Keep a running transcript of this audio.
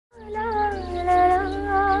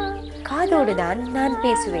Kathoduthan Nan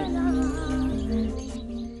Pesuven.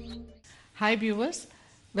 Hi viewers,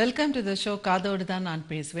 welcome to the show Kathoduthan Nan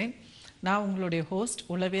Pesuven. நான் உங்களுடைய host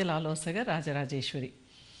உளவியல் ஆலோசகர் ராஜராஜேஸ்வரி.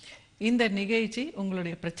 இந்த நிகழ்ச்சி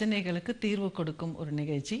உங்களுடைய பிரச்சனைகளுக்கு தீர்வு கொடுக்கும் ஒரு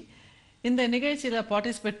நிகழ்ச்சி. இந்த நிகழ்ச்சியில்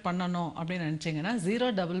பார்ட்டிசிபேட் பண்ணணும் அப்படின்னு நினச்சிங்கன்னா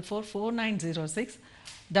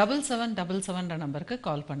 04449067777 நம்பருக்கு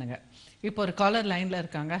கால் பண்ணுங்கள். இப்போ ஒரு காலர் லைனில்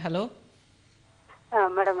இருக்காங்க. Hello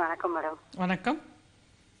madam. வணக்கம் மேடம். வணக்கம்.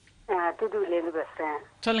 தூத்துக்குடியிலேருந்து பேசுகிறேன்.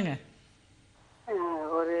 சொல்லுங்கள்.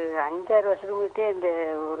 ஒரு 5-6 வருஷத்துக்கு முன்னாடி இந்த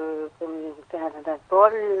ஒரு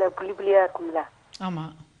தோலில் புள்ளி புள்ளியாக இருக்கும்ல,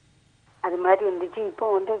 ஆமாம், அது மாதிரி வந்துச்சு. இப்போ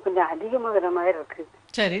வந்து கொஞ்சம் அதிகமாகிற மாதிரி இருக்கு.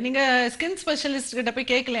 சரி, நீங்கள் ஸ்கின் ஸ்பெஷலிஸ்ட் கிட்ட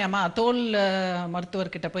போய் கேட்கலையாம்மா? தோல்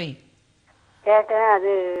மருத்துவர்கிட்ட போய் கேட்டேன்.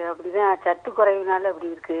 அது அப்படிதான் சத்து குறைவுனால அப்படி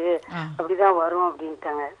இருக்கு, அப்படிதான் வரும்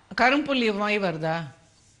அப்படின்ட்டாங்க. கரும்புள்ளி வாய் வருதா?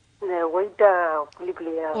 இந்த ஒயிட்டா புள்ளி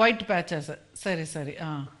புள்ளியா, ஒயிட் பேச்சஸ். சரி சரி.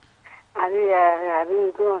 அது அது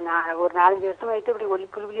இது ஒரு 4-5 வருஷம் ஆயிட்டு இப்படி ஒளி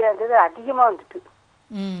புள்ளி புள்ளியா இருந்தது, அதிகமா வந்துட்டு.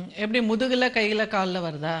 எப்படி முதுகுல கையில காலில்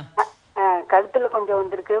வருதா? கழுத்துல கொஞ்சம்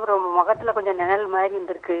வந்திருக்கு, அப்புறம் முகத்துல கொஞ்சம் நிழல் மாதிரி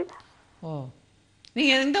வந்திருக்கு. ஓ,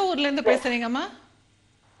 நீங்க எந்த ஊர்ல இருந்து பேசுறீங்கம்மா?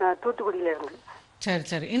 தூத்துக்குடியில இருந்து. சரி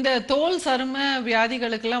சரி. இந்த தோல் சரும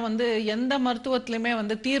வியாதிகளுக்கெல்லாம் வந்து எந்த மருத்துவத்திலுமே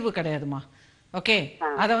வந்து தீர்வு கிடையாதுமா. ஓகே,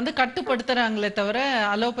 அதை வந்து கட்டுப்படுத்துறாங்களே தவிர,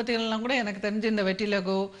 அலோபதிகள்லாம் கூட எனக்கு தெரிஞ்சு இந்த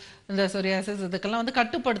வெட்டிலகோ, இந்த சொரியாசிஸ் இதுக்கெல்லாம் வந்து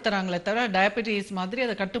கட்டுப்படுத்துறாங்களே தவிர, டயபெட்டிஸ் மாதிரி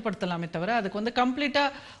அதை கட்டுப்படுத்தலாமே தவிர, அதுக்கு வந்து கம்ப்ளீட்டா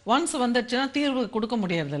ஒன்ஸ் வந்துடுச்சுன்னா தீர்வு கொடுக்க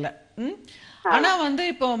முடியறதில்ல. ஆனா வந்து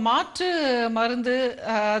இப்போ மாற்று மருந்து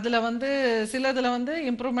அதுல வந்து சிலதுல வந்து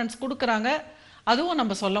இம்ப்ரூவ்மெண்ட்ஸ் கொடுக்குறாங்க. அதுவும்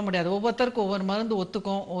நம்ம சொல்ல முடியாது, ஒவ்வொருத்தருக்கும் ஒவ்வொரு மருந்து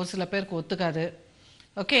ஒத்துக்கும், ஒரு சில பேருக்கு ஒத்துக்காது.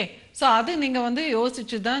 ஓகே, ஸோ அது நீங்கள் வந்து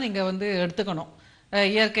யோசிச்சு தான் நீங்கள் வந்து எடுத்துக்கணும்.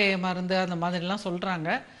 இயற்கை மருந்து அந்த மாதிரிலாம் சொல்கிறாங்க,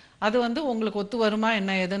 அது வந்து உங்களுக்கு ஒத்து வருமா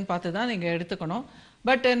என்ன ஏதுன்னு பார்த்து தான் நீங்கள் எடுத்துக்கணும்.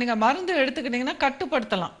 பட் நீங்கள் மருந்து எடுத்துக்கிட்டிங்கன்னா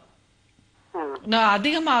கட்டுப்படுத்தலாம்,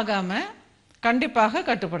 அதிகமாகாமல் கண்டிப்பாக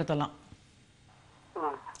கட்டுப்படுத்தலாம்.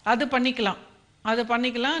 அது பண்ணிக்கலாம்.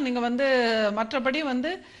 நீங்கள் வந்து மற்றபடி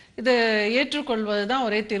வந்து இது ஏற்றுக்கொள்வது தான்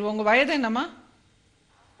ஒரே தீர்வு. உங்கள் வயது என்னம்மா?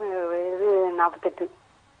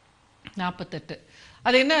 48.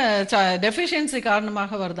 அது என்ன டெஃபிஷியன்சி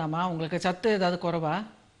காரணமாக வருதாமா? உங்களுக்கு சத்து ஏதாவது குறைவா?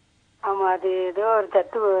 ஆமா, அது ஏதோ ஒரு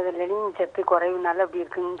சத்து, லெனின் சத்து குறைவுனால அப்படி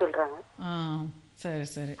இருக்குன்னு சொல்றாங்க. சரி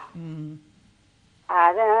சரி.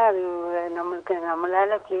 அதான் அது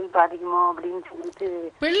நம்மளால பிள்ளைகள் பாதிக்குமோ அப்படின்னு சொல்லிட்டு.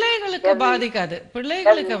 பிள்ளைகளுக்கு பாதிக்காது.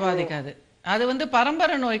 அது வந்து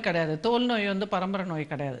பரம்பரை நோய் கிடையாது. தோல் நோய் வந்து பரம்பரை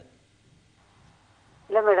நோய் கிடையாது.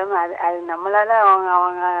 இல்ல மேடம், அது நம்மளால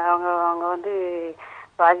அவங்க வந்து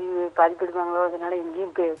பாதிப்படுவாங்களோ, அதனால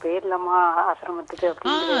எங்கேயும் போயிடலாமா ஆசிரமத்துக்கு?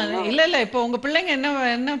 இல்ல இப்போ உங்க பிள்ளைங்க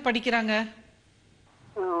என்ன படிக்கிறாங்க?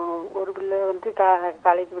 ஒரு பிள்ளை வந்து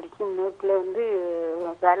காலேஜ் படிக்கும், இன்னொரு பிள்ளை வந்து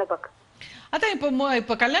வேலை பார்க்க. அதான்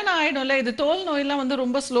இப்போ கல்யாணம் ஆயிடும்ல. இது தோல் நோயெல்லாம் வந்து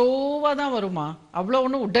ரொம்ப ஸ்லோவா தான் வருமா, அவ்வளோ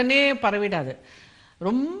ஒன்றும் உடனே பரவிடாது,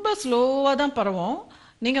 ரொம்ப ஸ்லோவா தான் பரவும்.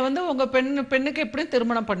 நீங்க வந்து உங்க பெண்ணுக்கு எப்படியும்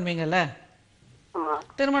திருமணம் பண்ணுவீங்கல்ல,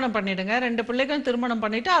 திருமணம் பண்ணிடுங்க. 2 பிள்ளைகளும் திருமணம்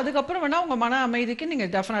பண்ணிட்டு அதுக்கப்புறம் வேணா உங்க மன அமைதிக்கு நீங்க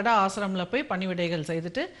டெஃபினட்டா ஆசிரமில் போய் பணிவிடைகள்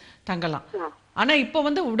செய்துட்டு தங்கலாம். ஆனா இப்போ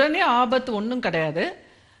வந்து உடனே ஆபத்து ஒன்றும் கிடையாது.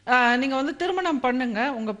 நீங்க வந்து திருமணம் பண்ணுங்க,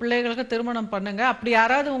 உங்க பிள்ளைகளுக்கு திருமணம் பண்ணுங்க. அப்படி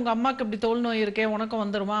யாராவது உங்க அம்மாக்கு இப்படி தோல் நோய் இருக்கே உனக்கும்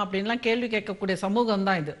வந்துருமா அப்படின்லாம் கேள்வி கேட்கக்கூடிய சமூகம்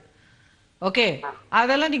தான் இது. ஓகே,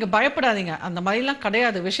 அதெல்லாம் நீங்க பயப்படாதீங்க, அந்த மாதிரிலாம்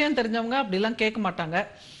கிடையாது. விஷயம் தெரிஞ்சவங்க அப்படிலாம் கேட்க மாட்டாங்க.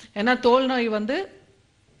 ஏன்னா தோல் நோய் வந்து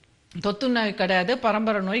தொத்து நோய் கிடையாது,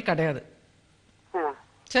 பரம்பரை நோய் கிடையாது.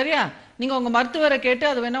 சரியா? நீங்கள் உங்கள் மருத்துவரை கேட்டு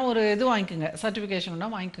அது வேணால் ஒரு இது வாங்கிக்கோங்க, சர்டிஃபிகேஷன்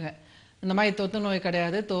வேணால் வாங்கிக்கோங்க. இந்த மாதிரி தொத்து நோய்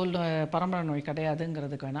கிடையாது, தோல் பரம்பரை நோய்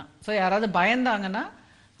கிடையாதுங்கிறதுக்கு வேணாம். ஸோ யாராவது பயந்தாங்கன்னா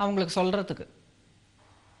அவங்களுக்கு சொல்கிறதுக்கு.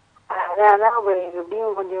 அதான்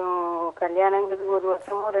எப்படியும் கொஞ்சம் கல்யாணங்களுக்கு 1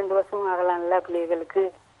 வருஷமோ 2 வருஷமோ ஆகலாம்ல பிள்ளைகளுக்கு.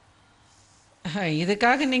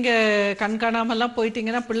 இதுக்காக நீங்கள் கண்காணாமல்லாம்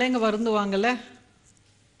போயிட்டீங்கன்னா பிள்ளைங்க வருந்துவாங்கல்ல,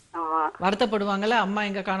 வருத்தப்படுவாங்கல்ல, அம்மா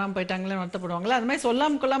எங்க காணாம போயிட்டாங்களே வருத்தப்படுவாங்கல்ல. அது மாதிரி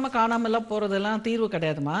சொல்லாம கொள்ளாம காணாமல்லாம் போறதெல்லாம் தீர்வு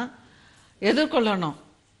கிடையாதுமா.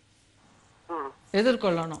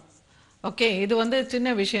 எதிர்கொள்ளணும். ஓகே, இது வந்து சின்ன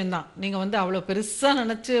விஷயம்தான். நீங்க வந்து அவ்வளவு பெருசா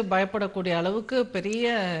நினைச்சு பயப்படக்கூடிய அளவுக்கு பெரிய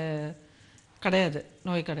கிடையாது,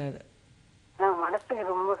 நோய் கிடையாது.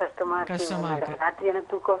 மனசுக்கு ரொம்ப கஷ்டமா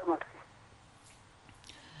இருக்கு.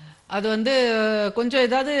 அது வந்து கொஞ்சம்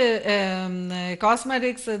ஏதாவது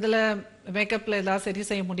காஸ்மெட்டிக்ஸ் இதில் மேக்கப்பில் ஏதாவது சரி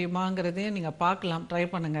செய்ய முடியுமாங்கிறதையும் நீங்கள் பார்க்கலாம், ட்ரை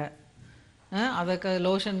பண்ணுங்க. அதுக்கு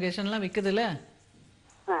லோஷன் கேஷன்லாம் விற்குதுல்ல.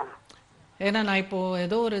 ஏன்னா நான் இப்போது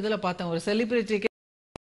ஏதோ ஒரு இதில் பார்த்தேன், ஒரு செலிப்ரிட்டிக்கு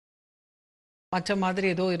மச்ச மாதிரி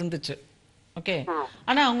ஏதோ இருந்துச்சு. ஓகே,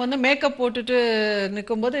 ஆனால் அவங்க வந்து மேக்கப் போட்டுட்டு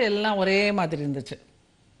நிற்கும்போது எல்லாம் ஒரே மாதிரி இருந்துச்சு.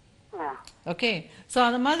 ஓகே, ஸோ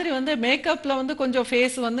அந்த மாதிரி வந்து மேக்கப்பில் வந்து கொஞ்சம்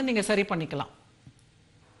ஃபேஸ் வந்து நீங்கள் சரி பண்ணிக்கலாம்.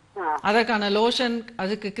 அதற்கான லோஷன்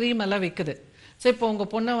அதுக்கு க்ரீம் எல்லாம் விற்குது. ஸோ இப்போ உங்க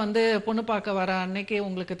பொண்ணை வந்து பொண்ணு பார்க்க வர அன்னைக்கு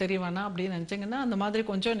உங்களுக்கு தெரிய வேணாம் அப்படின்னு நினைச்சீங்கன்னா அந்த மாதிரி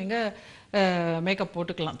கொஞ்சம் நீங்க மேக்கப்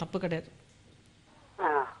போட்டுக்கலாம், தப்பு கிடையாது.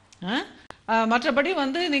 மற்றபடி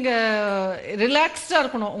வந்து நீங்க ரிலாக்ஸ்டா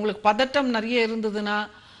இருக்கணும். உங்களுக்கு பதட்டம் நிறைய இருந்ததுன்னா,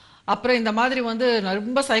 அப்புறம் இந்த மாதிரி வந்து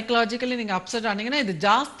ரொம்ப சைக்கலாஜிக்கலி நீங்க அப்செட் ஆனீங்கன்னா இது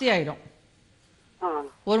ஜாஸ்தி ஆயிடும்.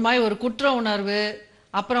 ஒரு மாதிரி ஒரு குற்ற உணர்வு,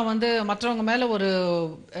 அப்புறம் வந்து மற்றவங்க மேல ஒரு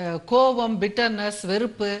கோபம், பிட்டர்னஸ்,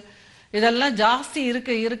 வெறுப்பு, இதெல்லாம் ஜாஸ்தி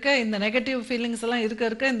இருக்க இருக்க இந்த நெகட்டிவ் ஃபீலிங்ஸ் எல்லாம் இருக்க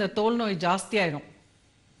இருக்க இந்த தோல் நோய் ஜாஸ்தி ஆயிடும்.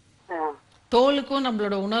 தோலுக்கும்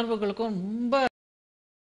நம்மளோட உணர்வுகளுக்கும் ரொம்ப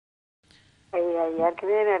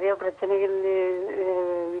ஏற்கனவே நிறைய பிரச்சனைகள்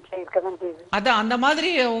வீட்டுல இருக்கதான் செய்யுது. அதான் அந்த மாதிரி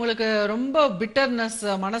உங்களுக்கு ரொம்ப பிட்டர்னஸ்,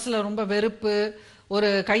 மனசுல ரொம்ப வெறுப்பு, ஒரு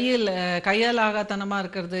கையால் ஆகாத்தனமா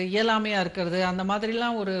இருக்கிறது, இயலாமையா இருக்கிறது, அந்த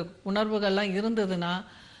மாதிரிலாம் ஒரு உணர்வுகள்லாம் இருந்ததுன்னா,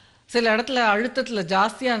 சில இடத்துல அழுத்தத்துல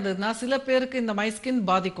ஜாஸ்தியா இருந்ததுன்னா சில பேருக்கு இந்த மாதிரி ஸ்கின்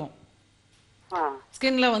பாதிக்கும்.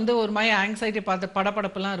 ஸ்கின்ல வந்து ஒரு மாதிரி ஆங்ஸைட்டி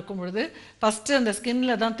படப்படப்பெல்லாம் இருக்கும் பொழுது ஃபர்ஸ்ட் அந்த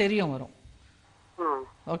ஸ்கின்ல தான் தெரியும் வரும்.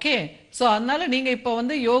 ஓகே, ஸோ அதனால நீங்க இப்போ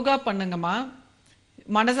வந்து யோகா பண்ணுங்கம்மா.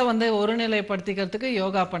 மனசை வந்து ஒருநிலைப்படுத்திக்கிறதுக்கு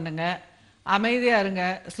யோகா பண்ணுங்க, அமைதியா இருங்க,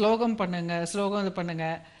 ஸ்லோகம் பண்ணுங்க, ஸ்லோகம் இது பண்ணுங்க,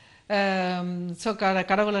 ஸோ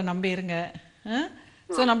கடவுளை நம்பி இருங்க.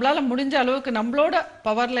 ஸோ நம்மளால முடிஞ்ச அளவுக்கு நம்மளோட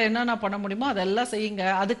பவர்ல என்னென்ன பண்ண முடியுமோ அதெல்லாம் செய்யுங்க.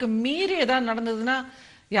 அதுக்கு மீறி ஏதாவது நடந்ததுன்னா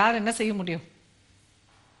யார் என்ன செய்ய முடியும்?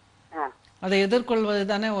 அதை எதிர்கொள்வது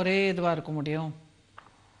தானே ஒரே இதுவா இருக்க முடியும்.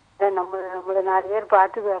 நம்மள 4 பேர்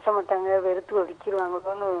பார்த்து பேச மாட்டாங்க, வெறுத்து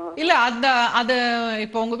ஒதுக்கிடுவாங்களோன்னு. இல்ல அது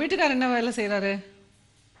இப்போ உங்க வீட்டுக்காரர் என்ன வேலை செய்யறாரு?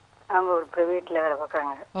 அவங்க ஒரு பிரைவேட்ல வேலை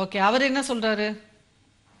பார்க்கறாங்க. ஓகே, அவர் என்ன சொல்றாரு?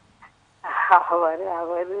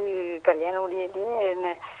 அவரு கல்யாணம் முடியலையே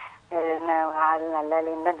என்ன ஆளு நல்லா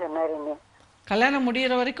இல்லைன்னு தான் சொன்னாரு. கல்யாணம்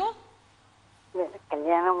முடியற வரைக்கும்?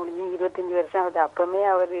 கல்யாணம் முடிஞ்சு 25 வருஷம் ஆகுது. அப்பமே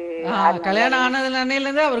அவரு கல்யாணம் ஆனதுல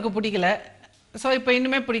இருந்து அவருக்கு பிடிக்கல, சோ இப்ப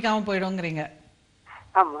இன்னுமே பிடிக்காம போயிடுங்கிறீங்க.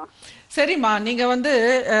 ஆமா. சரிம்மா, நீங்க வந்து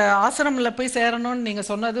ஆசிரமில் போய் சேரணும்னு நீங்க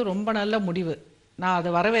சொன்னது ரொம்ப நல்ல முடிவு, நான் அதை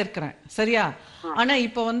வரவேற்கிறேன். சரியா? ஆனா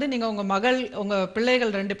இப்ப வந்து நீங்க உங்க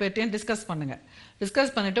பிள்ளைகள் 2 பேர்ட்டையும் டிஸ்கஸ் பண்ணுங்க.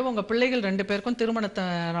 டிஸ்கஸ் பண்ணிட்டு உங்க பிள்ளைகள் 2 பேருக்கும் திருமணத்தை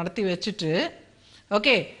நடத்தி வச்சுட்டு,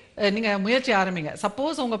 ஓகே, நீங்க முயற்சி ஆரம்பிங்க.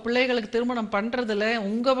 சப்போஸ் உங்க பிள்ளைகளுக்கு திருமணம் பண்றதுல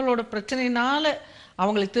உங்களோட பிரச்சனையினால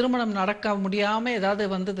அவங்களுக்கு திருமணம் நடக்க முடியாம ஏதாவது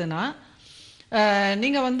வந்ததுன்னா,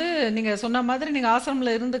 நீங்க வந்து நீங்க சொன்ன மாதிரி நீங்க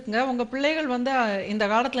ஆசிரமில் இருந்துக்குங்க. உங்க பிள்ளைகள் வந்து இந்த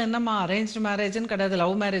காலத்துல என்னம்மா அரேஞ்ச்டு மேரேஜ்னு கிடையாது,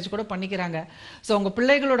 லவ் மேரேஜ் கூட பண்ணிக்கிறாங்க. ஸோ உங்க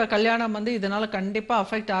பிள்ளைகளோட கல்யாணம் வந்து இதனால கண்டிப்பா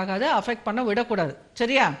அஃபெக்ட் ஆகாது, அஃபெக்ட் பண்ண விடக்கூடாது.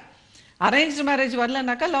 சரியா? அரேஞ்ச்டு மேரேஜ்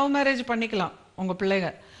வரலனாக்கா லவ் மேரேஜ் பண்ணிக்கலாம் உங்க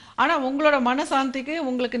பிள்ளைங்க. ஆனா உங்களோட மனசாந்திக்கு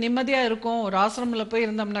உங்களுக்கு நிம்மதியா இருக்கும். ஒரு ஆசிரமில் போய்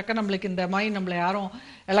இருந்தோம்னாக்கா நம்மளுக்கு இந்த மாதிரி நம்மளை யாரும்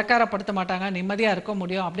இலக்காரப்படுத்த மாட்டாங்க, நிம்மதியா இருக்க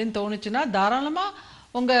முடியும் அப்படின்னு தோணுச்சுன்னா தாராளமா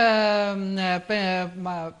உங்க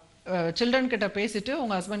சில்ட்ரன் கிட்ட பேசிட்டு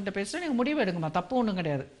உங்க ஹஸ்பண்ட் கிட்ட பேசிட்டு நீங்க முடிவு எடுங்கம்மா, தப்பு ஒண்ணும்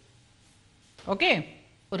கிடையாது. ஓகே,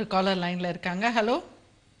 ஒரு காலர் லைன்ல இருக்காங்க. ஹலோ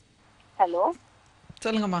ஹலோ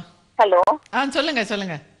சொல்லுங்கம்மா. ஹலோ சொல்லுங்க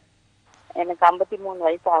சொல்லுங்க. எனக்கு 53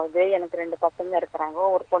 வயசு ஆகுது. எனக்கு 2 பசங்க இருக்கிறாங்க.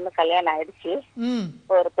 ஒரு பொண்ணு கல்யாணம் ஆயிடுச்சு,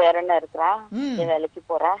 ஒரு பேரன் இருக்கிறான், வேலைக்கு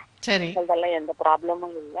போறா. சரி, அதெல்லாம் எந்த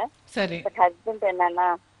ப்ராப்ளமும் இல்ல. சரி. பட் ஹஸ்பண்ட் என்னன்னா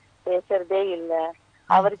பேசுறதே இல்ல.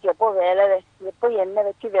 அவருக்கு எப்போ என்ன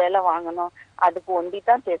வச்சு வேலை வாங்கணும் அதுக்கு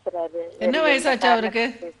ஒண்டிதான் பேசுறாரு. என்ன வயசாச்சு அவருக்கு?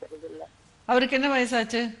 பேசுறது இல்ல. அவருக்கு என்ன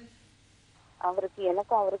வயசாச்சு?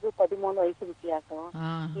 அவருக்கு 13 வயசு வித்தியாசம்.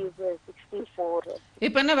 64.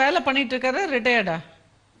 இப்ப என்ன வேலை பண்ணிட்டு இருக்காரு? ரிட்டையர்டா?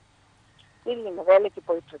 இல்லைங்க, வேலைக்கு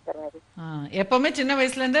போயிட்டு இருக்காரு. எப்பவுமே சின்ன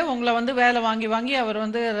வயசுல இருந்தே உங்களை வந்து வேலை வாங்கி வாங்கி அவர்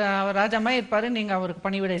வந்து ராஜாமா இருப்பாரு, நீங்க அவருக்கு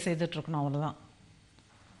பணிவிடை செய்துட்டு இருக்கணும், அவ்வளவுதான்.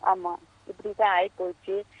 ஆமா, இப்படிதான் ஆயி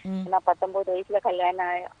போச்சு. நான் 19 வயசுல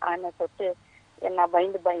கல்யாணம் ஆன சொட்டு நான்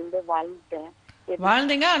பயந்து வாழ்ந்துட்டேன்.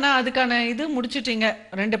 வாழ்ந்தீங்க, ஆனா அதுக்கான இது முடிச்சிட்டீங்க.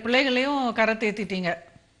 2 பிள்ளைகளையும் கரை தேத்திட்டீங்க.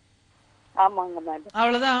 ஆமாங்க மேடம்.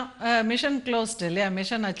 அவ்வளவுதான். மிஷன் க்ளோஸ்டு இல்லையா?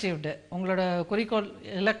 Mission achieved. உங்களோட குறிக்கோள்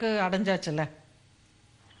இலக்கு அடைஞ்சாச்சுல்ல?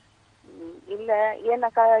 இல்ல,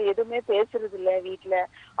 ஏன்னாக்கா எதுவுமே பேசுறது இல்ல வீட்டுல.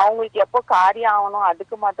 அவங்களுக்கு எப்போ காரியம் ஆகணும்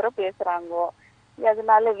அதுக்கு மாத்திரம் பேசுறாங்க.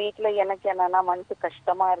 அதனால வீட்டுல எனக்கு என்னன்னா மனசு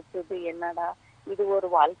கஷ்டமா இருக்குது. என்னடா இது ஒரு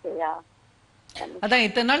வாழ்க்கையா? அதான்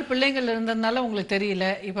இத்தனை நாள் பிள்ளைகள் இருந்ததுனால உங்களுக்கு தெரியல,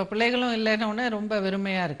 இப்ப பிள்ளைகளும் இல்லைன்னு ரொம்ப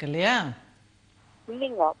வெறுமையா இருக்கு இல்லையா?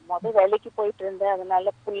 இல்லைங்க, வேலைக்கு போயிட்டு இருந்தேன்.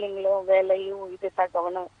 அதனால பிள்ளைங்களும் வேலையும் இதுதான்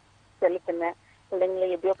கவனம் செலுத்தினேன். பிள்ளைங்களை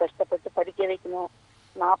எப்படியோ கஷ்டப்பட்டு படிக்க வைக்கணும்.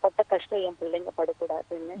 நான் பட்ட கஷ்டம் என் பிள்ளைங்க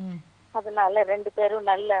படக்கூடாதுன்னு. அதனால 2 பேரும்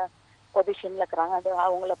நல்ல பொசிஷன்ல இருக்கிறாங்க. அது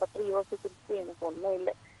அவங்கள பற்றி யோசிக்கிறது எனக்கு ஒண்ணும்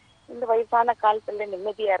இல்லை. இந்த வயசான காலத்துல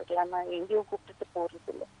நிம்மதியா இருக்கலாம். நான் எங்கேயும் கூப்பிட்டுட்டு போறது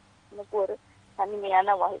இல்லை. எனக்கு ஒரு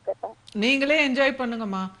தனிமையான வாழ்க்கை தான். நீங்களே என்ஜாய்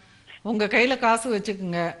பண்ணுங்கம்மா. உங்க கையில காசு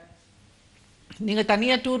வச்சுக்குங்க, நீங்க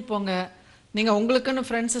தனியா டூர் போங்க, நீங்க உங்களுக்குன்னு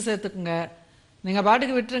ஃப்ரெண்ட்ஸ் சேர்த்துக்குங்க. நீங்க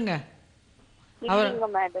பாட்டுக்கு விட்டுருங்க. இல்லைங்க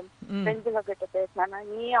மேடம், ஃப்ரெண்ட்ஸுங்க கிட்ட பேசினா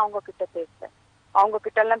நீ அவங்க கிட்ட பேச, அவங்க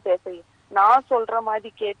கிட்ட எல்லாம் பேச, நான் சொல்ற மாதிரி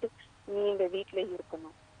கேட்டு நீ இந்த வீட்டுல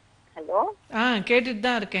இருக்கணும். ஹலோ, கேட்டுட்டு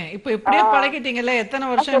தான் இருக்கேன். இப்போ இப்படியே பழகிட்டீங்கல்ல, எத்தனை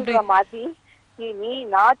வருஷம் இப்படி சொல்ற மாதிரி நீ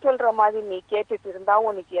நான் சொல்ற மாதிரி நீ கேட்டுட்டு இருந்தா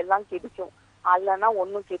உனக்கு எல்லாம் கிடைக்கும், அல்லனா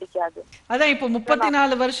ஒண்ணும் கிடைக்காது. அதான் இப்போ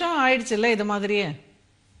 34 வருஷம் ஆயிடுச்சுல்ல இது மாதிரியே.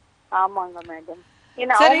 ஆமாங்க மேடம்,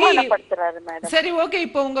 என்ன சரி அவமானப்படுத்துறாரு மேடம். சரி, ஓகே.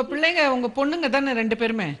 இப்போ உங்க பிள்ளைங்க, உங்க பொண்ணுங்க தானே 2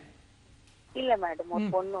 பேருமே? இல்ல மேடம், ஒரு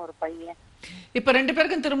பொண்ணு ஒரு பையன். இப்போ 2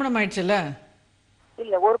 பேருக்கும் திருமணம் ஆயிடுச்சுல்ல?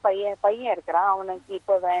 இல்ல, ஒரு பையன் இருக்கிறான். அவனுக்கு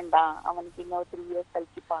இப்ப வேண்டாம், அவனுக்கு இன்னும் 3 இயர்ஸ்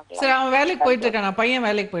கழிச்சு பாக்கலாம். சரி, அவன் வேலைக்கு போயிட்டு இருக்கானா? பையன்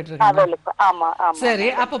வேலைக்கு போயிட்டு இருக்கானா? ஆமா ஆமா. சரி,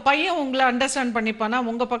 அப்ப பையன் உங்களை அண்டர்ஸ்டாண்ட் பண்ணிப்பானா?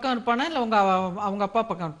 உங்க பக்கம் இருப்பானா இல்ல அவங்க அப்பா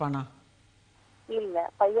பக்கம் இருப்பானா? இல்ல,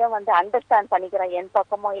 பையன் வந்து அண்டர்ஸ்டாண்ட் பண்ணிக்கிறான், என்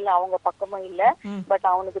பக்கமும் இல்ல அவங்க பக்கமும் இல்ல. பட்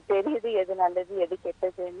அவனுக்கு தெரியுது எது நல்லது எது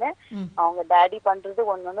கெட்டதுன்னு. அவங்க டாடி பண்றது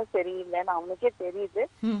ஒன்னொன்னு சரியில்லைன்னு அவனுக்கே தெரியுது.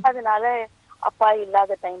 அதனால அப்பா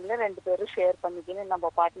இல்லாத டைம்ல 2 பேரும் ஷேர் பண்ணிக்கின்னு நம்ம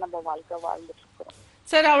பாட்டு நம்ம வாழ்க்கை வாழ்ந்துட்டு இருக்கிறோம்.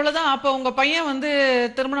 சரி, அவ்வளவுதான். அப்ப உங்க பையன் வந்து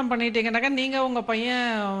திருமணம் பண்ணிட்டீங்கன்னாக்கா நீங்க உங்க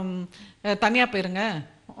பையன் தனியா போயிருங்க,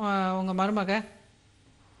 உங்க மருமக.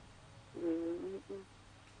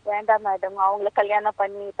 வேண்டாம் மேடம், அவங்கள கல்யாணம்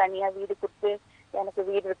பண்ணி தனியா வீடு கொடுத்து, எனக்கு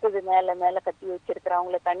வீடு இருக்குது மேல மேல கட்டி வச்சிருக்கிறேன்,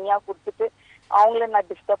 அவங்கள தனியா கொடுத்துட்டு அவங்கள நான்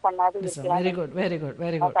டிஸ்டர்ப் பண்ணாது இருக்கலாம். Very good, very good,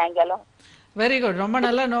 very good, சாயங்காலம். Very good. ரொம்ப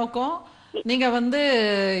நல்ல நோக்கம். நீங்க வந்து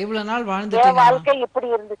இவ்வளவு நாள் என் வாழ்ந்துட்டீங்க. வாழ்க்கை இப்படி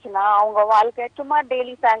இருந்துச்சுன்னா அவங்க வாழ்க்கை சும்மா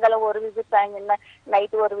டெய்லி சாயங்காலம் ஒரு விசிட்,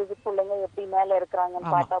 நைட்டு ஒரு விசிட், பிள்ளைங்க எப்படி மேல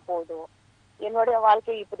இருக்கிறாங்கன்னு பார்த்தா போதும். என்னுடைய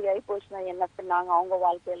வாழ்க்கை இப்படி ஆகி போச்சுன்னா எனக்கு அவங்க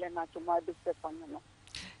வாழ்க்கையில நான் சும்மா டிஸ்டர்ப் பண்ணணும்.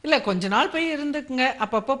 இல்ல, கொஞ்ச நாள் போய் இருந்துக்குங்க.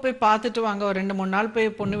 அப்பப்போ போய் பார்த்துட்டு வாங்க. ஒரு 2-3 நாள்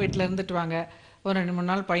போய் பொண்ணு வீட்டுல இருந்துட்டு வாங்க. ஒரு 2-3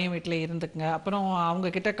 நாள் பையன் வீட்டுல இருந்துக்குங்க. அப்புறம் அவங்க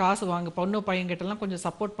கிட்ட காசு வாங்க, பொண்ணு பையன் கிட்ட எல்லாம் கொஞ்சம்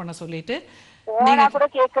சப்போர்ட் பண்ண சொல்லிட்டு. போனா கூட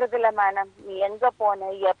கேக்குறது இல்ல மேடம், நீ எங்க போன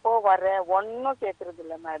எப்போ வர்ற ஒன்னும் கேக்குறது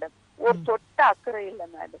இல்ல மேடம். ஒரு சொட்ட அக்கறை இல்ல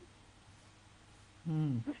மேடம்.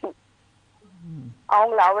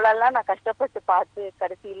 அவங்கள அவ்வளெல்லாம் நான் கஷ்டப்பட்டு பார்த்து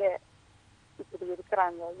கடைசியில இப்படி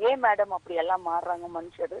இருக்கிறாங்க. ஏன் மேடம் அப்படி எல்லாம் மாறுறாங்க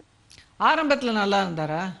மனுஷரு? ஆரம்பத்துல நல்லா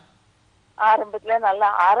இருந்தாரா?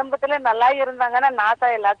 ஆரம்பத்துல நல்லா இருந்தாங்கன்னா நான்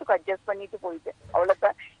தான் எல்லாத்துக்கும் அட்ஜஸ்ட் பண்ணிட்டு போயிட்டேன்,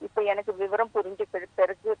 அவ்வளவுதான். இப்ப எனக்கு விவரம் புரிஞ்சு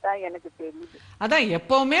பிறகுதான் எனக்கு தெரியுது. அதான்,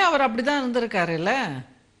 எப்பவுமே அவர் அப்படிதான் இருந்திருக்காருல்ல.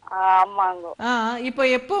 ஆமாங்க. இப்ப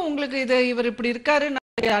எப்போ உங்களுக்கு இது இவர் இப்படி இருக்காரு,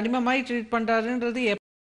 அடிமை மாதிரி ட்ரீட் பண்றாருன்றது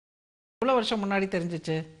எவ்வளவு வருஷம் முன்னாடி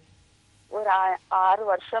தெரிஞ்சிச்சு? ஒரு 6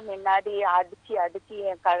 வருஷம் முன்னாடி அடிச்சு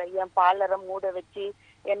என் பார்லரை மூட வச்சு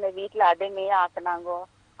என்னை வீட்டுல அடிமையே ஆக்குனாங்க.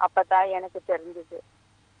 அப்பதான் எனக்கு தெரிஞ்சது.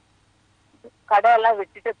 கடை எல்லாம்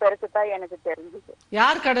விட்டுட்டு பிறகுதான் எனக்கு தெரிஞ்சது.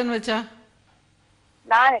 யார் கடன் வச்சா?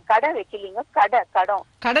 நான் கடை வைக்கலீங்க,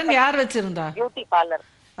 கடன் யார் வச்சிருந்தா? பியூட்டி பார்லர்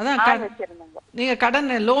அதான் வச்சிருந்தாங்க. நீங்க கடன்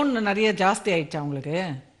லோன் நிறைய ஜாஸ்தி ஆயிடுச்சா உங்களுக்கு?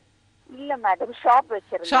 இல்ல மேடம், ஷாப்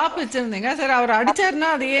வச்சிருந்தீங்க. சரி, அவர்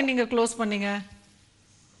அடிச்சாருன்னா அது ஏன் நீங்க க்ளோஸ் பண்ணீங்க?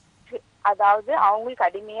 அதாவது அவங்களுக்கு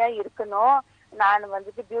அடிமையா இருக்கணும், நான்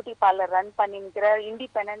வந்துட்டு பியூட்டி பார்லர் ரன் பண்ணிக்கிறேன்,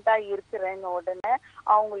 இண்டிபெண்டா இருக்கிறேன்னு உடனே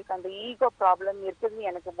அவங்களுக்கு அந்த ஈகோ ப்ராப்ளம் இருக்குதுன்னு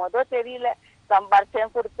எனக்கு தெரியல.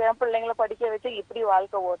 சம்பாரிச்சேன், கொடுத்தேன், பிள்ளைங்களை படிக்க வச்சு இப்படி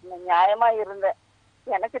வாழ்க்கை ஓட்டணும், நியாயமா இருந்தேன்.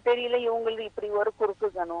 எனக்கு தெரியல இவங்களுக்கு இப்படி ஒரு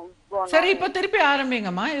குறுக்குக்கணும். சரி, இப்ப திருப்பி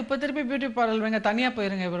ஆரம்பிங்கம்மா. இப்ப திருப்பி பியூட்டி பார்லர் வைங்க, தனியா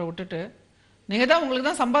போயிருங்க இவரை விட்டுட்டு. நீங்க தான், உங்களுக்கு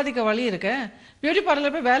தான் சம்பாதிக்க வழி இருக்கு. பியூட்டி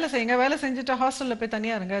பார்லர் போய் வேலை செய்யுங்க. வேலை செஞ்சுட்டு ஹாஸ்டல்ல போய்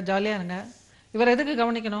தனியா இருங்க, ஜாலியா இருங்க. இவர் எதுக்கு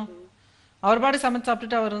கவனிக்கணும்? அவர் பாடி சமைச்சு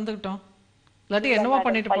சாப்பிட்டுட்டு அவர் இருந்துக்கிட்டோம், இல்லாட்டி என்னவோ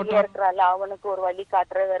பண்ணிட்டு போட்டோம். அவனுக்கு ஒரு வழி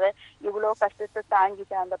காட்டுற வேற. இவ்வளவு கஷ்டத்தை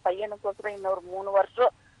தாங்கிட்டேன், அந்த பையனுக்கு இன்னொரு 3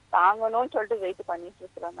 வருஷம் தாங்கணும்னு சொல்லிட்டு வெயிட் பண்ணிட்டு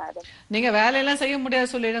இருக்கிறேன் மேடம். நீங்க வேலையெல்லாம் செய்ய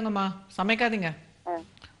முடியாது சொல்லிடுங்கம்மா, சமைக்காதீங்க,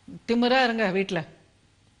 திமிரா இருங்க வீட்டுல.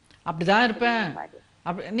 அப்படிதான் இருப்பேன்.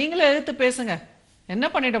 நீங்களே எதிர்த்து பேசுங்க. என்ன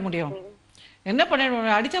பண்ணிட முடியும்?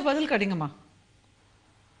 அடிச்சா பதில் கடிங்கம்மா.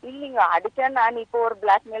 இல்லீங்க, அடிச்சேன். நான் இப்போ ஒரு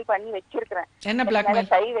பிளாக்மெயில் பண்ணி வச்சிருக்கிறேன். என்ன பிளாக்மெயில்?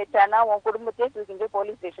 கை வச்சானா உன் குடும்பத்தையே தூக்கிட்டு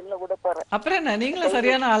போலீஸ் ஸ்டேஷன்ல கூட போறேன். அப்புறம் என்ன, நீங்களும்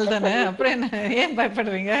சரியான ஆள் தானே. அப்புறம் என்ன, ஏன்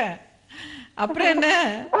பயப்படுறீங்க? அப்புறம் என்ன,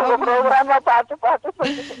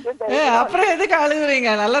 அப்புறம் எதுக்கு அழுகுறீங்க?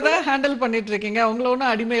 நல்லதான் ஹேண்டில் பண்ணிட்டு இருக்கீங்க. உங்களை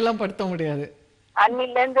ஒன்னும் அடிமையெல்லாம் படுத்த முடியாது.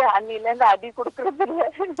 அன்னில இருந்து அடி கொடுக்கறது இல்ல,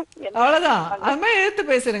 அவ்வளவுதான். அது மாதிரி எடுத்து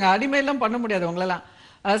பேசுறீங்க. அடிமையெல்லாம் பண்ண முடியாது உங்களெல்லாம்.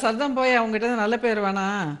 அது சத்தம் போய் அவங்ககிட்ட நல்ல பேர்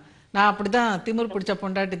வேணாம், நான் அப்படிதான் திமிர் பிடிச்ச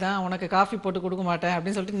பொண்டாட்டி தான், உனக்கு காஃபி போட்டு கொடுக்க மாட்டேன்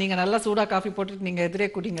அப்படின்னு சொல்லிட்டு நீங்க நல்லா சூடா காஃபி போட்டுட்டு நீங்க எதிரே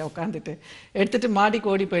குடிங்க, உட்காந்துட்டு எடுத்துட்டு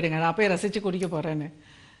மாடிக்கு ஓடி போயிடுங்க, நான் போய் ரசிச்சு குடிக்க போறேன்னு.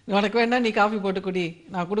 உனக்கு வேணா நீ காஃபி போட்டு குடி,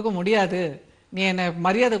 நான் கொடுக்க முடியாது, நீ என்ன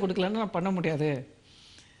மரியாதை கொடுக்கலன்னு நான் பண்ண முடியாது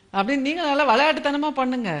அப்படின்னு நீங்க நல்லா விளையாட்டுத்தனமா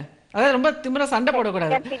பண்ணுங்க. அதாவது ரொம்ப திமிரா சண்டை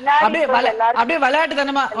போடக்கூடாது. அப்படியே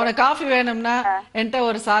விளையாட்டுத்தனமா, உனக்கு காஃபி வேணும்னா என்கிட்ட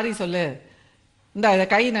ஒரு சாரி சொல்லு, இதை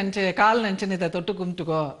கை நினச்சி கால் நினச்சின்னு இதை தொட்டு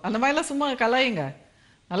கும்பிட்டுக்கோ, அந்த மாதிரிலாம் சும்மா கலாயுங்க.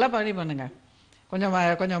 நல்லா பண்ணுங்க.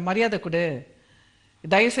 கொஞ்சம் மரியாதை கொடு,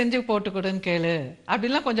 தயவு செஞ்சு போட்டு கொடுன்னு கேளு,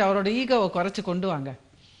 அப்படிலாம் கொஞ்சம் அவரோட ஈகோவை குறைச்சி கொண்டு வாங்க.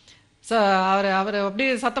 ஸோ அவர்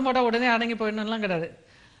அப்படியே சத்தம் போட்டால் உடனே அடங்கி போயிடணும்லாம் கிடையாது.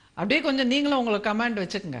 அப்படியே கொஞ்சம் நீங்களும் உங்களுக்கு கமாண்ட்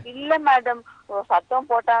வச்சுக்கோங்க. இல்ல மேடம், சத்தம்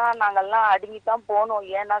போட்டா நாங்கெல்லாம் அடங்கித்தான் போனோம்.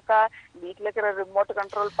 ஏன்னாக்கா வீட்டுல இருக்கிற ரிமோட்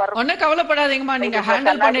கண்ட்ரோல் ஒன்னும் கவலைப்படாதீங்கம்மா, நீங்க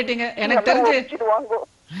ஹேண்டில் பண்ணிட்டீங்க. எனக்கு தெரிஞ்சு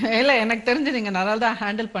இல்ல, எனக்கு தெரிஞ்சு நீங்க நல்லா தான்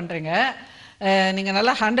ஹேண்டில் பண்றீங்க. நீங்க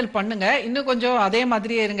நல்லா ஹேண்டில் பண்ணுங்க. இன்னும் கொஞ்சம் அதே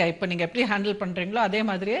மாதிரியே இருங்க. இப்ப நீங்க எப்படி ஹேண்டில் பண்றீங்களோ அதே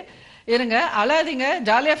மாதிரியே இருங்க. அழாதீங்க,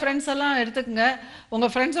 ஜாலியா ஃப்ரெண்ட்ஸ் எல்லாம் எடுத்துக்கங்க. உங்க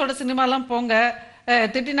ஃப்ரெண்ட்ஸோட சினிமாலாம் போங்க.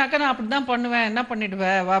 திட்டினாக்கா நான் அப்படிதான் பண்ணுவேன், என்ன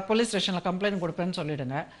பண்ணிடுவேன், வா போலீஸ் ஸ்டேஷன்ல கம்ப்ளைண்ட் கொடுப்பேன்னு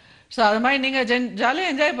சொல்லிடுங்க. ஸோ அது மாதிரி நீங்க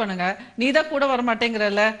ஜாலியாக என்ஜாய் பண்ணுங்க. நீ தான் கூட வர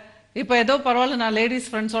மாட்டேங்கிறல்ல, இப்போ ஏதோ பரவாயில்ல, நான் லேடிஸ்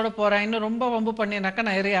ஃப்ரெண்ட்ஸோட போறேன், இன்னும் ரொம்ப வம்பு பண்ணினாக்கா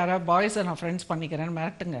நான் யாராவது பாய்ஸை நான் ஃப்ரெண்ட்ஸ் பண்ணிக்கிறேன்னு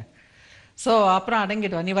மிரட்டுங்க. ஸோ அப்புறம்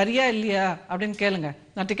அடங்கிடுவா. நீ வரியா இல்லையா அப்படின்னு கேளுங்க.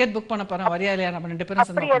 நான் டிக்கெட் புக் பண்ண போறேன், வரியா இல்லையா, நம்ம 2 பேரும்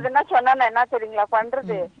அப்படி எதுனா சொன்னா என்ன தெரியுங்களா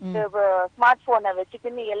பண்றது, ஸ்மார்ட் போனை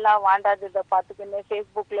வச்சுக்கின்னு எல்லாம் வாண்டாததை பாத்துக்கின்னு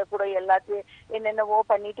ஃபேஸ்புக்ல கூட எல்லாத்தையும் என்னென்னவோ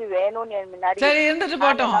பண்ணிட்டு வேணும்னு முன்னாடி. சரி, இருந்துட்டு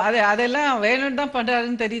போட்டோம். அதெல்லாம் வேணும்னு தான்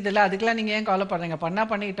பண்றாருன்னு தெரியுதுல்ல, அதுக்கெல்லாம் நீங்க ஏன் கவலைப்படுறீங்க?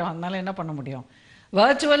 பண்ணிக்கிட்டோம், அதனால என்ன பண்ண முடியும்?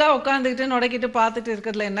 வர்ச்சுவலா உட்காந்துக்கிட்டு நுடைக்கிட்டு பார்த்துட்டு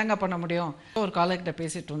இருக்கிறதுல என்னங்க பண்ண முடியும்? ஒரு காலர்கிட்ட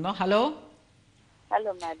பேசிட்டு இருந்தோம். ஹலோ.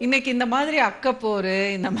 Hello madam. இன்னைக்கு இந்த மாதிரி அக்கப்போரு,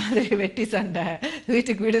 இந்த மாதிரி வெட்டி சண்டை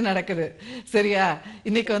வீட்டுக்கு வீடு நடக்குது, சரியா?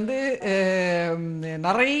 இன்னைக்கு வந்து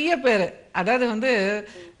நிறைய பேர், அதாவது வந்து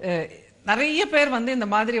நிறைய பேர் வந்து இந்த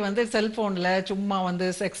மாதிரி வந்து செல்போன்ல சும்மா வந்து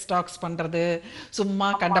செக்ஸ் டாக்ஸ் பண்றது, சும்மா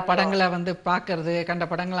கண்ட படங்களை வந்து பார்க்கறது, கண்ட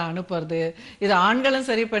படங்களை அனுப்புறது. இது ஆண்களும்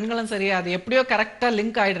சரி பெண்களும் சரி, அது எப்படியோ கரெக்டா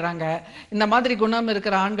லிங்க் ஆயிடுறாங்க. இந்த மாதிரி குணம்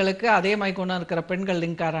இருக்கிற ஆண்களுக்கு அதே மாதிரி குணம் இருக்கிற பெண்கள்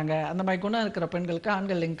லிங்க் ஆகிறாங்க, அந்த மாதிரி குணம் இருக்கிற பெண்களுக்கு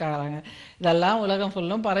ஆண்கள் லிங்க் ஆகிறாங்க. இதெல்லாம் உலகம்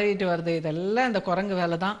ஃபுல்லும் பரவிட்டு வருது. இதெல்லாம் இந்த குரங்கு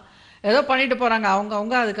வேலை தான். ஏதோ பண்ணிட்டு போறாங்க,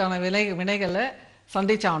 அவங்கவுங்க அதுக்கான வினைகளை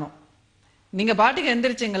சந்திச்சாகணும். நீங்க பாட்டுக்கு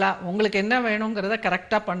எந்திரிச்சிங்களா, உங்களுக்கு என்ன வேணுங்கிறத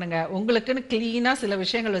கரெக்டா பண்ணுங்க. உங்களுக்குன்னு கிளீனா சில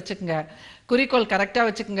விஷயங்கள் வச்சுக்கோங்க, குறிக்கோள் கரெக்டா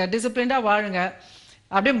வச்சுக்கோங்க, டிசிப்ளின்டா வாழுங்க.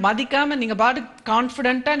 அப்படியே மதிக்காம நீங்க பாட்டு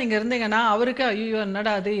கான்ஃபிடென்ட்டா நீங்க இருந்தீங்கன்னா அவருக்கு ஐயோ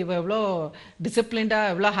என்னடா அது, இவ எவ்வளோ டிசிப்ளின்டா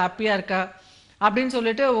எவ்வளோ ஹாப்பியா இருக்கா அப்படின்னு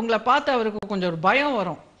சொல்லிட்டு உங்களை பார்த்து அவருக்கு கொஞ்சம் ஒரு பயம்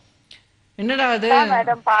வரும். என்னடா அது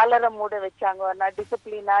மேடம், பார்லரை மூட வச்சாங்க, நான்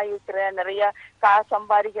டிசிப்ளினா இருக்கிறேன், நிறைய காசு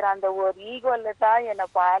சம்பாதிக்கிறேன், அந்த ஒரு ஈகோல தான் என்ன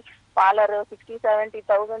பார்லர்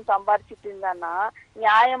 60,000-70,000 சம்பாரிச்சிட்டு இருந்தானா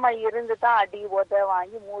நியாயமா இருந்து தான் அடி உத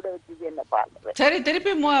வாங்கி மூட வச்சுது என்ன பார்லர். சரி,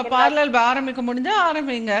 திருப்பி பார்லர் ஆரம்பிக்க முடிஞ்சா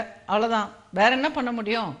ஆரம்பிங்க, அவ்வளவுதான். வேற என்ன பண்ண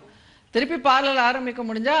முடியும்? திருப்பி பார்லர் ஆரம்பிக்க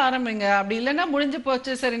முடிஞ்சா ஆரம்பிங்க. அப்படி இல்லைன்னா முடிஞ்சு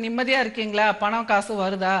போச்சு, சரி நிம்மதியா இருக்கீங்களா, பணம் காசு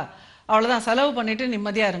வருதா, அவ்வளவுதான். செலவு பண்ணிட்டு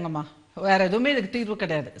நிம்மதியா இருங்கம்மா, வேற எதுவுமே இதுக்கு தீர்வு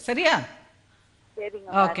கிடையாது. சரியா?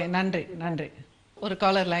 ஓகே, நன்றி நன்றி. ஒரு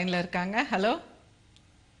காலர் லைன்ல இருக்காங்க. ஹலோ.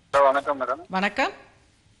 வணக்கம் மேடம். வணக்கம்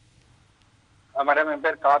மேடம், என்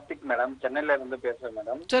பேர் கார்த்திக் மேடம், சென்னையில இருந்து பேசுறேன்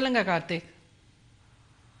மேடம். சொல்லுங்க கார்த்திக்.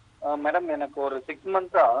 மேடம், எனக்கு ஒரு 6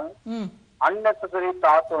 months-ஆ அன்னெசரி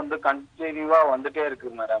தாட் வந்து கண்டினியூவா வந்துட்டே இருக்கு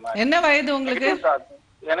மேடம். என்ன வயது உங்களுக்கு?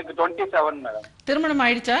 எனக்கு 27 மேடம். திருமணம்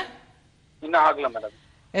ஆயிடுச்சா? இன்னும் ஆகல மேடம்.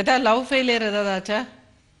 ஏதாவது லவ் ஃபெயிலியர் ஏதாவது ஆச்சா?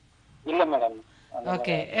 இல்ல மேடம்.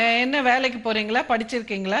 ஓகே, என்ன வேலைக்கு போறீங்களா,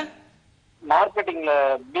 படிச்சிருக்கீங்களா? மார்க்கெட்டிங்ல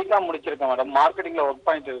பிகாம் முடிச்சிருக்கேன் மேடம். மார்க்கெட்டிங்ல ஒர்க்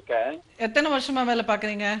பண்ணிட்டு இருக்கேன். எத்தனை வருஷமா வேலை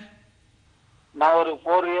பாக்குறீங்க? நான் ஒரு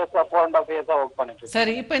 4 years 4.5 years ஒர்க் பண்ணிட்டு இருக்கேன்.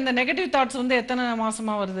 சரி, இப்போ இந்த நெகட்டிவ் தாட்ஸ் வந்து எத்தனை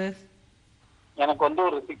மாசமா வருது? எனக்கு வந்து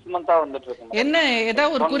ஒரு 6 months-ஆ வந்துட்டு இருக்கு. என்ன,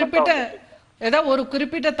 ஏதாவது ஒரு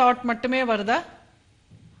குறிப்பிட்ட தாட் மட்டுமே வருதா?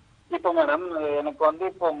 இப்போ மேடம், எனக்கு வந்து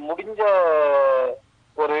இப்போ முடிஞ்ச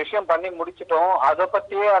ஒரு விஷயம் பண்ணி முடிச்சிட்டோம், அத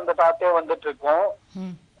பத்தியே அந்த தாட்டே வந்துட்டு இருக்கும்.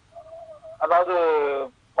 அதாவது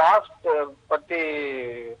பாஸ்ட் பத்தி,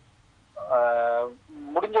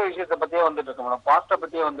 முடிஞ்ச விஷயத்தை பத்தியே வந்துட்டு இருக்கும் மேடம். பாஸ்ட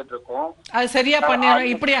பத்தியே வந்துட்டு இருக்கும். அது சரியா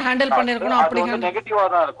பண்ணிரணும், இப்படி ஹேண்டில் பண்ணிருக்கணும், அப்படி நெகட்டிவா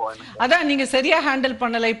தான் இருக்கும். அதான் நீங்க சரியா ஹேண்டில்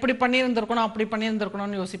பண்ணல, இப்படி பண்ணியிருந்திருக்கணும், அப்படி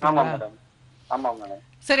பண்ணியிருந்திருக்கணும்னு யோசிப்பீங்களா? ஆமா மேடம். ஆமா மேடம்.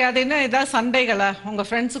 சரி, அது என்ன, ஏதாவது சண்டைகளா, உங்க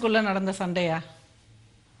ஃப்ரெண்ட்ஸுக்குள்ள நடந்த சண்டையா?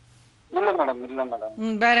 இல்ல மேடம், இல்ல மேடம்.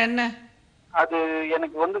 வேற என்ன? அது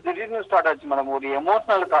எனக்கு வந்து திடீர்னு ஸ்டார்ட் ஆச்சு மேடம். ஒரு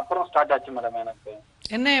எமோஷனலுக்கு அப்புறம் ஸ்டார்ட் ஆச்சு மேடம். எனக்கு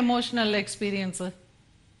என்ன எமோஷனல் எக்ஸ்பீரியன்ஸ்?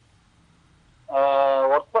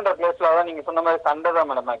 ஒர்க் பண்ற பிளேஸ்ல தான் நீங்க சொன்ன மாதிரி சண்டை தான்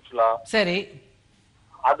மேடம். ஆக்சுவலா சரி,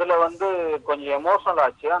 அதுல வந்து கொஞ்சம் எமோஷனல்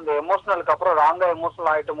ஆச்சு. அந்த எமோஷனலுக்கு அப்புறம் ராங்கா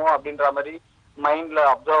எமோஷனல் ஆயிட்டுமோ அப்படின்ற மாதிரி மைண்ட்ல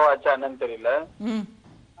அப்சர்வ் ஆச்சா என்னன்னு தெரியல.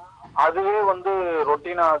 அதுவே வந்து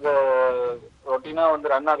ரொட்டீனா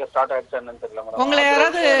வந்து ரன் ஆக ஸ்டார்ட் ஆயிடுச்சா என்னன்னு தெரியல மேடம்.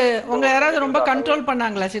 உங்களை யாராவது ரொம்ப கண்ட்ரோல்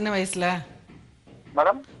பண்ணாங்களா சின்ன வயசுல?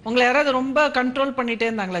 மேடம், உங்களை யாராவது ரொம்ப கண்ட்ரோல் பண்ணிட்டே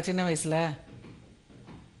இருந்தாங்களா சின்ன வயசுல?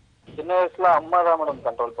 சின்ன வயசுல அம்மா தான் மேடம்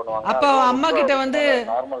கண்ட்ரோல் பண்ணுவாங்க. அப்போ அம்மா கிட்ட வந்து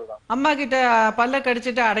அம்மா கிட்ட பல்ல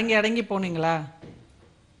கடிச்சிட்டு அடங்கி போனீங்களா?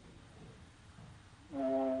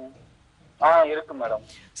 இருக்கு மேடம்.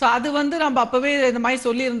 சோ அது வந்து நம்ம அப்பவே இந்த மாதிரி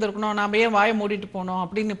சொல்லி இருந்திருக்கணும், நாம ஏன் வாயை மூடிட்டு போனோம்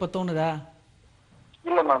அப்படின்னு இப்ப தோணுதா?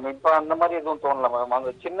 இல்ல மேடம், இப்ப அந்த மாதிரி எதுவும் தோணல மேடம்.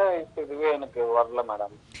 அந்த சின்ன வயசு இதுவே எனக்கு வரல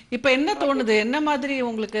மேடம். இப்ப என்ன தோணுது? என்ன மாதிரி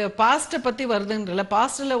உங்களுக்கு பாஸ்ட பத்தி வருதுன்றல,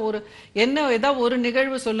 பாஸ்ட்ல ஒரு என்ன ஏதாவது ஒரு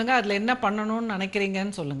நிகழ்வு சொல்லுங்க, அதுல என்ன பண்ணணும்னு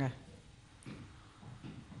நினைக்கிறீங்கன்னு சொல்லுங்க.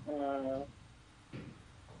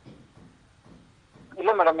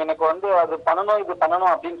 இல்ல மேடம், எனக்கு வந்து அது பண்ணணும் இது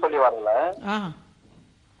பண்ணணும் அப்படின்னு சொல்லி வரல.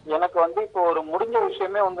 எனக்கு வந்து இப்போ ஒரு முடிஞ்ச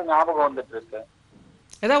விஷயமே வந்து ஞாபகம் வந்துட்டு இருக்கு.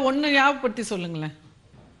 ஏதாவது ஒண்ணு ஞாபகப்படுத்தி சொல்லுங்களேன்.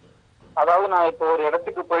 அதாவது நான் இப்போ ஒரு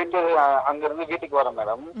இடத்துக்கு போயிட்டு அங்க இருந்து வீட்டுக்கு வரேன்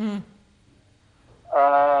மேடம்.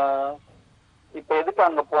 இப்ப எதுக்கு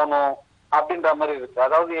அங்க போனோம் அப்படின்ற மாதிரி இருக்கு.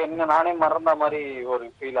 அதாவது என்ன நானே மறந்த மாதிரி ஒரு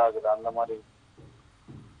ஃபீல் ஆகுது. அந்த மாதிரி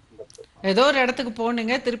ஏதோ ஒரு இடத்துக்கு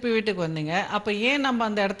போனீங்க, திருப்பி வீட்டுக்கு வந்தீங்க, அப்ப ஏன் நம்ம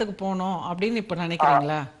அந்த இடத்துக்கு போனோம் அப்படின்னு இப்ப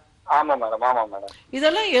நினைக்கிறீங்களா? ஆமா மேடம், ஆமா மேடம்.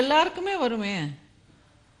 இதெல்லாம் எல்லாருக்குமே வருமே.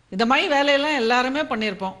 இந்த மாதிரி வேலையெல்லாம் எல்லாருமே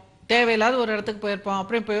பண்ணிருப்போம். தேவையில்லாத ஒரு இடத்துக்கு போயிருப்போம்.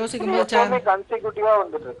 அப்புறம் இப்ப யோசிக்கும் போது கன்சிக்யூட்டிவா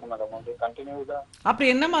வந்துட்டு இருக்கு மேடம். அது கண்டினியூஸா. அப்படி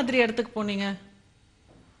என்ன மாதிரி இடத்துக்கு போனீங்க?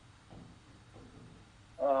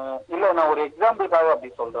 இல்ல, நான் ஒரு எக்ஸாம்பிளுக்காக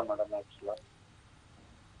அப்படி சொல்றேன் மேடம். ஆக்சுவலா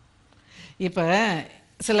இப்ப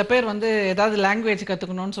சில பேர் வந்து ஏதாவது லாங்குவேஜ்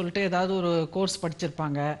கத்துக்கணும்னு சொல்லிட்டு ஏதாவது ஒரு கோர்ஸ்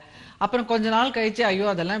படிச்சிருப்பாங்க. அப்புறம் கொஞ்ச நாள் கழிச்சு ஐயோ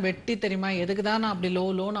அதெல்லாம் வெட்டி தெரியுமா, எதுக்கு தான் நான் அப்படி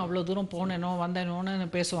லோன்னு அவ்வளோ தூரம் போனேனோ வந்தேனோன்னு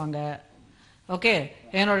பேசுவாங்க. ஓகே,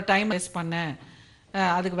 என்னோட டைம் வேஸ்ட் பண்ணேன்,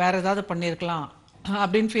 அதுக்கு வேற ஏதாவது பண்ணியிருக்கலாம்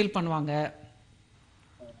அப்படின்னு ஃபீல் பண்ணுவாங்க.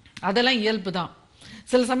 அதெல்லாம் இயல்பு தான்.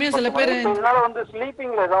 சில சமயம் சில பேர் வந்து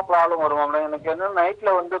ஸ்லீப்பிங்ல ஏதாவது ப்ராப்ளம் வருமா மேடம்? எனக்கு என்ன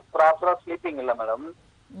நைட்ல வந்து ப்ராப்பரா ஸ்லீப்பிங் இல்ல மேடம்.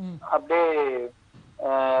 அப்படியே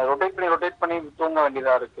ரொட்டேட் பண்ணி தூங்க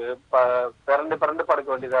வேண்டியதா இருக்கு. பிறண்டு படுக்க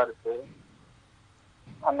வேண்டியதா இருக்கு.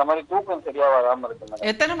 அந்த மாதிரி தூக்கம் சரியா வராம இருக்கு மேடம்.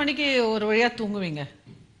 எத்தனை மணிக்கு ஒரு வழியா தூங்குவீங்க?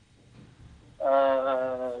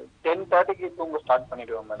 10:30க்கு தூங்க ஸ்டார்ட்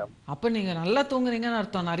பண்ணிடுவோம் மேடம். அப்ப நீங்க நல்லா தூங்குறீங்கன்னு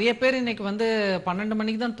அர்த்தம். நிறைய பேர் இன்னைக்கு வந்து 12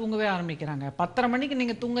 மணிக்கு தான் தூங்கவே ஆரம்பிக்கிறாங்க. 10:30 மணிக்கு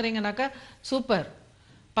நீங்க தூங்குறீங்கன்னாக்கா சூப்பர்.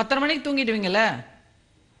 10:30 மணிக்கு தூங்கிடுவீங்கல்ல?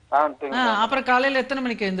 அப்புறம் காலையில எத்தனை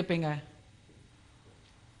மணிக்கு எழுந்துப்பீங்க?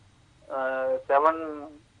 7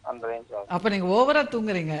 அந்த ரேஞ்ச். அப்ப நீங்க ஓவரா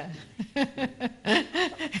தூங்குறீங்க.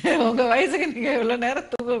 உங்க வயசுக்கு நீங்க இவ்வளவு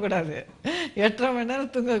நேரம் தூங்க கூடாது. 8.5 மணி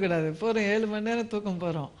நேரம் தூங்க கூடாது. போறோம் 7 மணி நேரம் தூக்கம்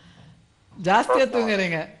போறோம். ஜாஸ்தியா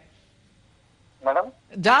தூங்குறீங்க மேடம்.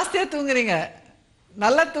 ஜாஸ்தியா தூங்குறீங்க.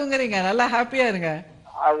 நல்லா தூங்குறீங்க. நல்லா ஹாப்பியா இருங்க.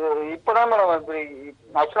 அது இப்பதான் மேடம்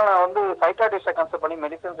ஆக்சுவலா நான் வந்து சைக்காட்ரிஸ்ட கன்சல்ட் பண்ணி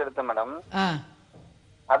மெடிசன்ஸ் எடுத்தேன் மேடம்.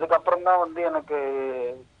 அதுக்கப்புறம் தான் வந்து எனக்கு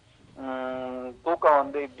தூக்கம்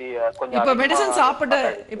வந்து இப்படி கொஞ்சம். இப்ப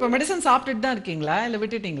மெடிசன் சாப்பிட்டுட்டு தான் இருக்கீங்களா இல்ல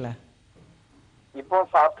விட்டுட்டீங்களா? இப்போ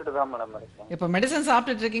சாப்பிட்டுட்டு தான் மேடம் இருக்கேன். இப்ப மெடிசன்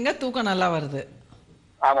சாப்பிட்டுட்டு இருக்கீங்க, தூக்கம் நல்லா வருது.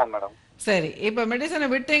 ஆமா மேடம். சரி, இப்ப மெடிசனை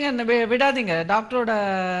விட்டீங்க, விடாதீங்க. டாக்டரோட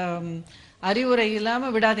அறிவுரை இல்லாம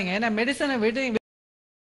விடாதீங்க. ஏன்னா மெடிசனை விட்டு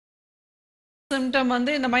சிம்டம்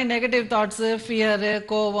வந்து இந்த மாதிரி நெகட்டிவ் தாட்ஸ், ஃபியர்,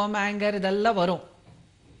 கோவம், ஆங்கர் இதெல்லாம் வரும்.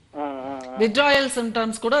 வித்ட்ராயல்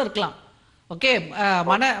சிம்டம்ஸ் கூட இருக்கலாம். ஓகே,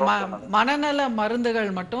 மனநல மருந்துகள்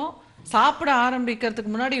மட்டும் சாப்பிட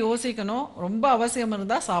ஆரம்பிக்கிறதுக்கு முன்னாடி யோசிக்கணும். ரொம்ப அவசியம்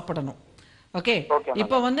இருந்தா சாப்பிடணும். ஓகே,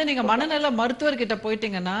 இப்ப வந்து நீங்க மனநல மருத்துவர்கிட்ட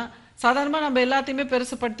போயிட்டீங்கன்னா சாதாரணமா நம்ம எல்லாத்தையுமே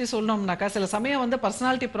பெருசுப்படுத்தி சொல்லணும்னாக்கா சில சமயம் வந்து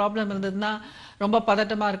பர்சனாலிட்டி ப்ராப்ளம் இருந்ததுன்னா ரொம்ப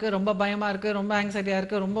பதட்டமா இருக்கு, ரொம்ப பயமா இருக்கு, ரொம்ப ஆங்ஸைட்டியா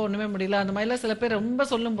இருக்கு, ரொம்ப ஒண்ணுமே முடியல, அந்த மாதிரிலாம் சில பேர் ரொம்ப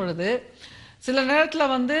சொல்லும் பொழுது சில நேரத்துல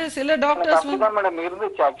வந்து சில டாக்டர்ஸ் மேடம்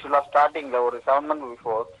இருந்துச்சு ஆக்சுவலா ஸ்டார்டிங்ல ஒரு 7 months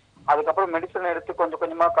பிஃபோர். அதுக்கப்புறம் மெடிசன் எடுத்து கொஞ்சம்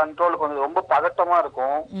கொஞ்சமா கண்ட்ரோல், கொஞ்சம் ரொம்ப பதட்டமா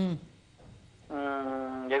இருக்கும்,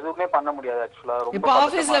 எதுவுமே பண்ண முடியாது ஆக்சுவலா. இப்ப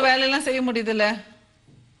ஆபீஸ்ல வேலை எல்லாம் செய்ய முடியுதுல்ல?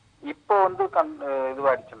 இப்போ வந்து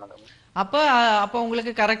இதுவாயிடுச்சு மேடம். அப்ப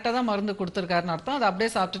உங்களுக்கு கரெக்டா தான் மருந்து கொடுத்துருக்காருன்னு அர்த்தம். அதை அப்படியே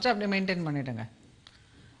சாப்பிட்டுட்டு அப்படியே மெயின்டைன் பண்ணிடுங்க.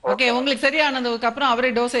 ஓகே, உங்களுக்கு சரியானதுக்கு அப்புறம் அவரே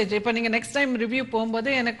டோசேஜ் இப்ப நீங்க நெக்ஸ்ட் டைம் ரிவ்யூ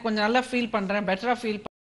போகும்போது எனக்கு கொஞ்சம் நல்லா ஃபீல் பண்றேன், பெட்டரா ஃபீல்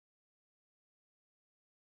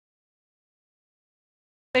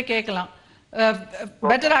கேட்கலாம்.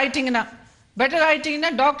 பெட்டர் ஆயிட்டீங்கன்னா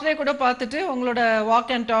டாக்டரே கூட பார்த்துட்டு உங்களோட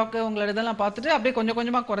வாக் அண்ட் டாக் உங்களோட இதெல்லாம் பார்த்துட்டு அப்படியே கொஞ்சம்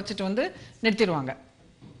கொஞ்சமா குறைச்சிட்டு வந்து நிறுத்திடுவாங்க.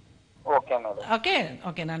 Okay madam.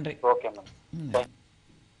 ஓகே, நன்றி. Okay madam.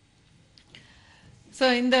 ஸோ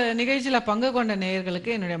இந்த நிகழ்ச்சியில் பங்கு கொண்ட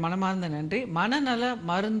நேயர்களுக்கு என்னுடைய மனமார்ந்த நன்றி. மனநல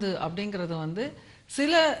மருந்து அப்படிங்கிறது வந்து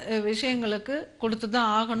சில விஷயங்களுக்கு கொடுத்து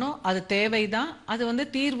தான் ஆகணும், அது தேவைதான். அது வந்து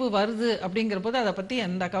தீர்வு வருது அப்படிங்கிற போது அதை பற்றி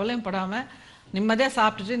எந்த கவலையும் படாமல் நிம்மதியாக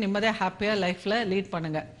சாப்பிட்டுட்டு நிம்மதியாக ஹாப்பியாக லைஃப்பில் லீட்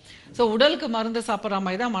பண்ணுங்கள். ஸோ உடலுக்கு மருந்து சாப்பிட்ற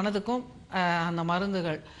மாதிரி தான் மனதுக்கும் அந்த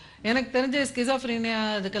மருந்துகள். எனக்கு தெரிஞ்ச ஸ்கிசோஃப்ரீனியா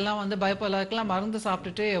இதுக்கெல்லாம் வந்து பைப்போலாருக்கெல்லாம் மருந்து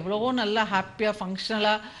சாப்பிட்டுட்டு எவ்வளவோ நல்லா ஹாப்பியாக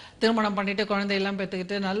ஃபங்க்ஷனலாக திருமணம் பண்ணிட்டு குழந்தையெல்லாம்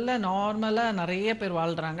பெற்றுக்கிட்டு நல்ல நார்மலாக நிறைய பேர்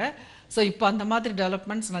வாழ்கிறாங்க. ஸோ இப்போ அந்த மாதிரி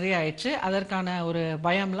டெவலப்மெண்ட்ஸ் நிறைய ஆயிடுச்சு. அதற்கான ஒரு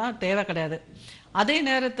பயம்லாம் தேவை கிடையாது. அதே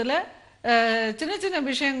நேரத்தில் சின்ன சின்ன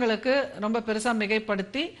விஷயங்களுக்கு ரொம்ப பெருசாக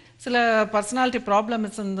மிகைப்படுத்தி சில பர்சனாலிட்டி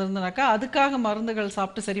ப்ராப்ளம்ஸ் இருந்ததுனாக்கா அதுக்காக மருந்துகள்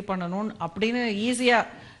சாப்பிட்டு சரி பண்ணணும் அப்படின்னு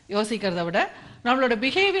ஈஸியாக யோசிக்கிறத விட நம்மளோட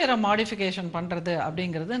பிஹேவியரை மாடிஃபிகேஷன் பண்ணுறது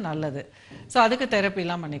அப்படிங்கிறது நல்லது. ஸோ அதுக்கு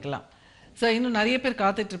தெரப்பிலாம் பண்ணிக்கலாம். ஸோ இன்னும் நிறைய பேர்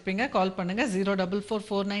காத்துட்டு இருப்பீங்க. கால் பண்ணுங்கள்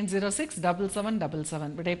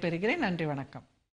 04449067777. விடை பெறுகிறேன். நன்றி, வணக்கம்.